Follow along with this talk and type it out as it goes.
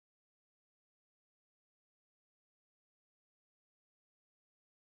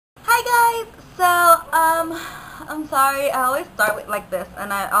So, I'm sorry, I always start with like this,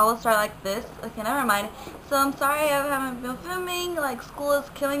 and I always start like this. Okay, never mind. So I'm sorry I haven't been filming, like school is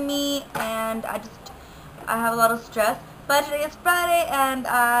killing me, and I have a lot of stress. But today is Friday, and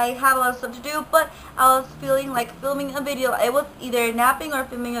I have a lot of stuff to do, but I was feeling like filming a video. It was either napping or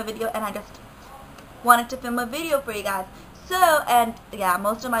filming a video, and I just wanted to film a video for you guys. So, and yeah,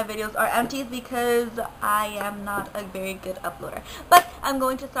 most of my videos are empties because I am not a very good uploader. But I'm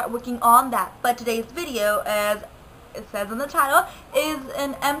going to start working on that. But today's video, as it says in the title, is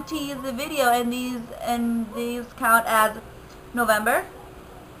an empties video, and these count as November,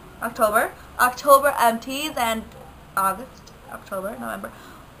 October empties, and August, October, November.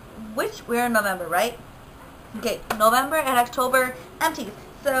 We're in November, right? Okay, November and October empties.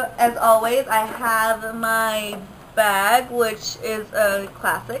 So, as always, I have my bag, which is a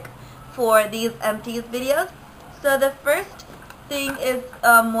classic for these empties videos. So the first thing is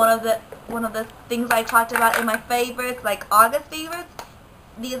one of the things I talked about in my favorites, like August favorites.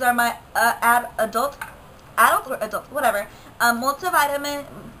 These are my adult or adult, whatever, multivitamin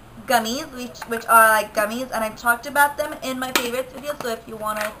gummies, which are like gummies, and I talked about them in my favorites video. So if you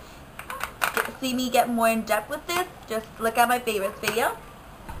want to see me get more in depth with this, just look at my favorites video.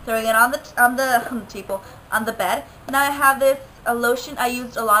 Throwing it on the bed. Now I have this lotion. I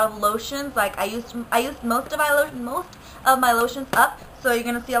used a lot of lotions. Like I used most of my lotions up. So you're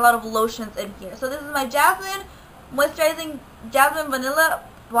gonna see a lot of lotions in here. So this is my Jasmine moisturizing Jasmine vanilla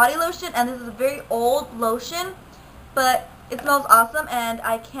body lotion, and this is a very old lotion, but it smells awesome, and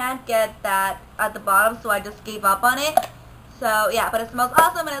I can't get that at the bottom, so I just gave up on it. So yeah, but it smells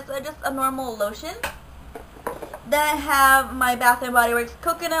awesome, and it's just a normal lotion. Then I have my Bath & Body Works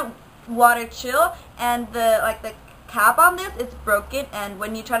Coconut Water Chill, and the cap on this is broken, and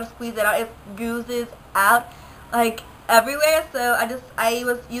when you try to squeeze it out, it oozes out like everywhere. So I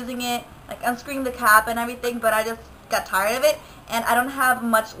was using it, like unscrewing the cap and everything, but I just got tired of it, and I don't have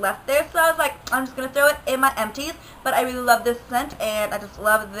much left there. So I was like, I'm just gonna throw it in my empties. But I really love this scent, and I just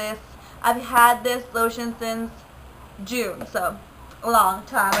love this. I've had this lotion since June, so a long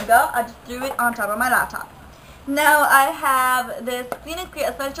time ago. I just threw it on top of my laptop. Now I have this Clean and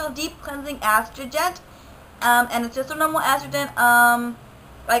Clear Essential Deep Cleansing Astringent, and it's just a normal astringent.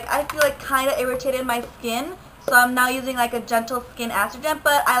 Like I feel like kind of irritated my skin, so I'm now using like a gentle skin astringent.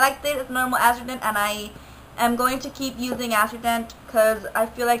 But I like this, it's normal astringent, and I am going to keep using astringent because I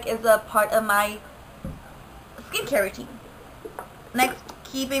feel like it's a part of my skincare routine. Next,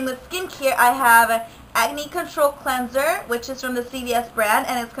 keeping with skincare, I have Acne Control Cleanser, which is from the CVS brand,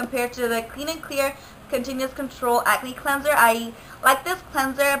 and it's compared to the Clean and Clear Continuous Control Acne Cleanser. I like this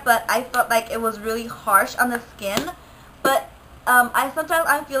cleanser, but I felt like it was really harsh on the skin. But sometimes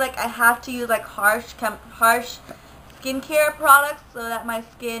I feel like I have to use like harsh skincare products so that my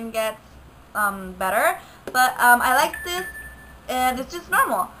skin gets better. But I like this, and it's just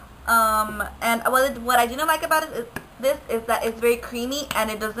normal. And what I didn't like about it is that it's very creamy, and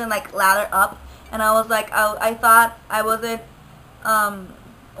it doesn't like lather up. And I was like, I thought I wasn't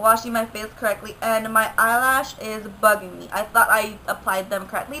washing my face correctly, and my eyelash is bugging me. I thought I applied them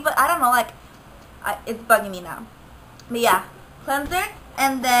correctly, but I don't know, like it's bugging me now. But yeah, cleanser.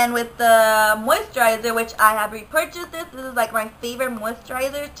 And then with the moisturizer, which I have repurchased this is like my favorite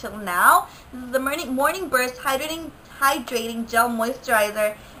moisturizer till now. This is the Morning Burst Hydrating Gel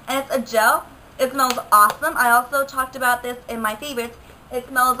Moisturizer, and it's a gel. It smells awesome. I also talked about this in my favorites. It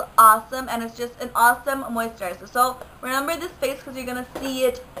smells awesome, and it's just an awesome moisturizer. So remember this face because you're going to see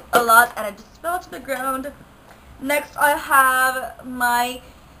it a lot, and it just fell to the ground. Next, I have my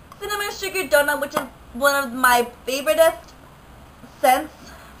Cinnamon Sugar Donut, which is one of my favoriteest scents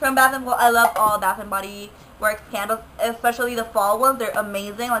from Bath & Body. I love all Bath & Body Works candles, especially the fall ones. They're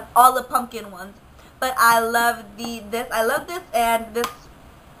amazing, like all the pumpkin ones. But I love this, and this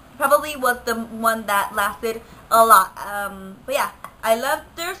probably was the one that lasted a lot. But yeah, I love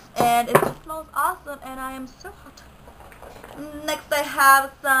this, and it just smells awesome, and I am so hot. Next, I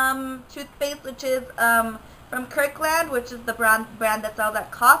have some toothpaste, which is from Kirkland, which is the brand that sells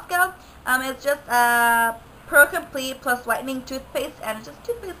at Costco. It's just Pro Complete plus whitening toothpaste, and it's just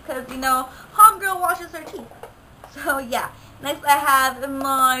toothpaste because, you know, homegirl washes her teeth. So yeah. Next, I have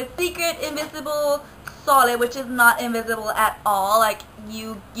my Secret Invisible Solid, which is not invisible at all. Like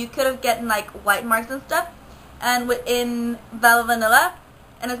you could have gotten like white marks and stuff, and in Velvet Vanilla,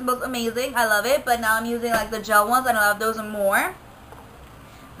 and it smells amazing. I love it. But now I'm using like the gel ones, and I love those more.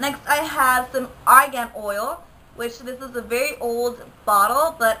 Next, I have some argan oil, which this is a very old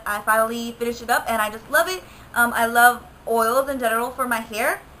bottle, but I finally finished it up, and I just love it. I love oils in general for my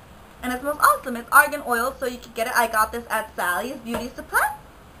hair, and it smells awesome. It's argan oil, so you can get it. I got this at Sally's Beauty Supply.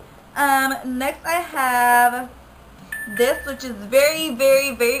 Next I have this, which is very,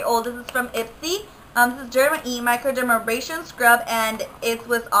 very, very old. This is from Ipsy. This is Derma E Microdermabrasion Scrub, and it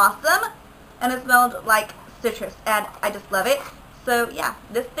was awesome. And it smelled like citrus, and I just love it. So yeah,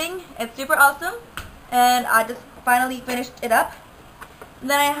 this thing, it's super awesome. And I just finally finished it up.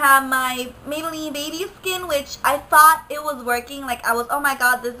 Then I have my Maybelline Baby Skin, which I thought it was working. Like, I was, oh my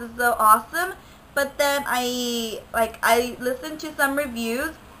god, this is so awesome. But then I listened to some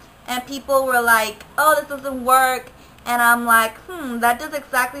reviews, and people were like, oh, this doesn't work. And I'm like, that does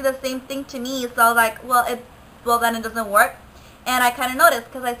exactly the same thing to me. So I was like, well then it doesn't work. And I kind of noticed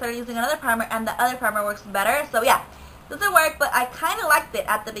because I started using another primer, and the other primer works better. So yeah, doesn't work, but I kind of liked it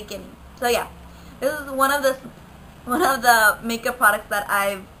at the beginning. So yeah, this is one of the makeup products that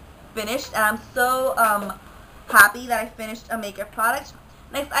I've finished, and I'm so happy that I finished a makeup product.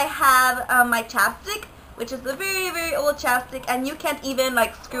 Next I have my chapstick, which is a very, very old chapstick, and you can't even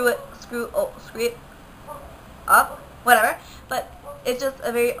like screw it up, whatever. But it's just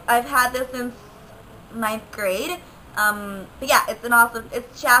I've had this since 9th grade. But yeah, it's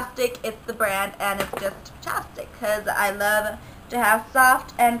chapstick, it's the brand, and it's just chapstick because I love to have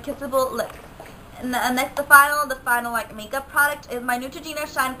soft and kissable lips. And next, the final like makeup product is my Neutrogena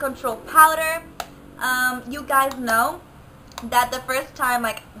Shine Control Powder. You guys know that the first time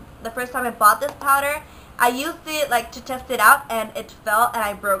I bought this powder, I used it like to test it out, and it fell, and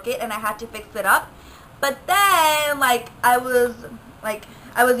I broke it, and I had to fix it up. But then I was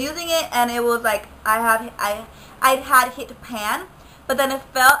using it, and it was like I'd had hit pan, but then it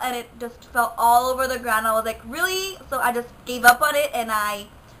fell, and it just fell all over the ground. I was like, really? So I just gave up on it, and I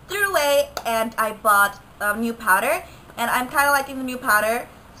threw it away, and I bought new powder, and I'm kind of liking the new powder.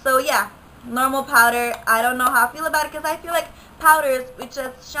 So yeah, normal powder. I don't know how I feel about it, because I feel like powders, which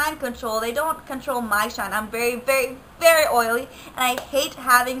is shine control, they don't control my shine. I'm very, very, very oily, and I hate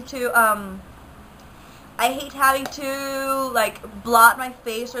having to like blot my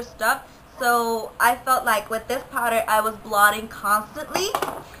face or stuff. So I felt like with this powder I was blotting constantly.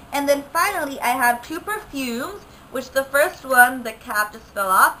 And then finally I have two perfumes, which the first one, the cap just fell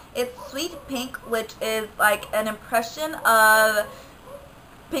off. It's Sweet Pink, which is like an impression of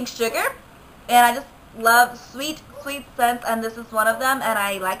pink sugar. And I just love sweet scents, and this is one of them, and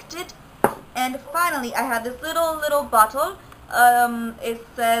I liked it. And finally I have this little bottle. It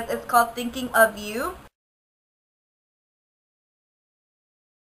says it's called Thinking of You.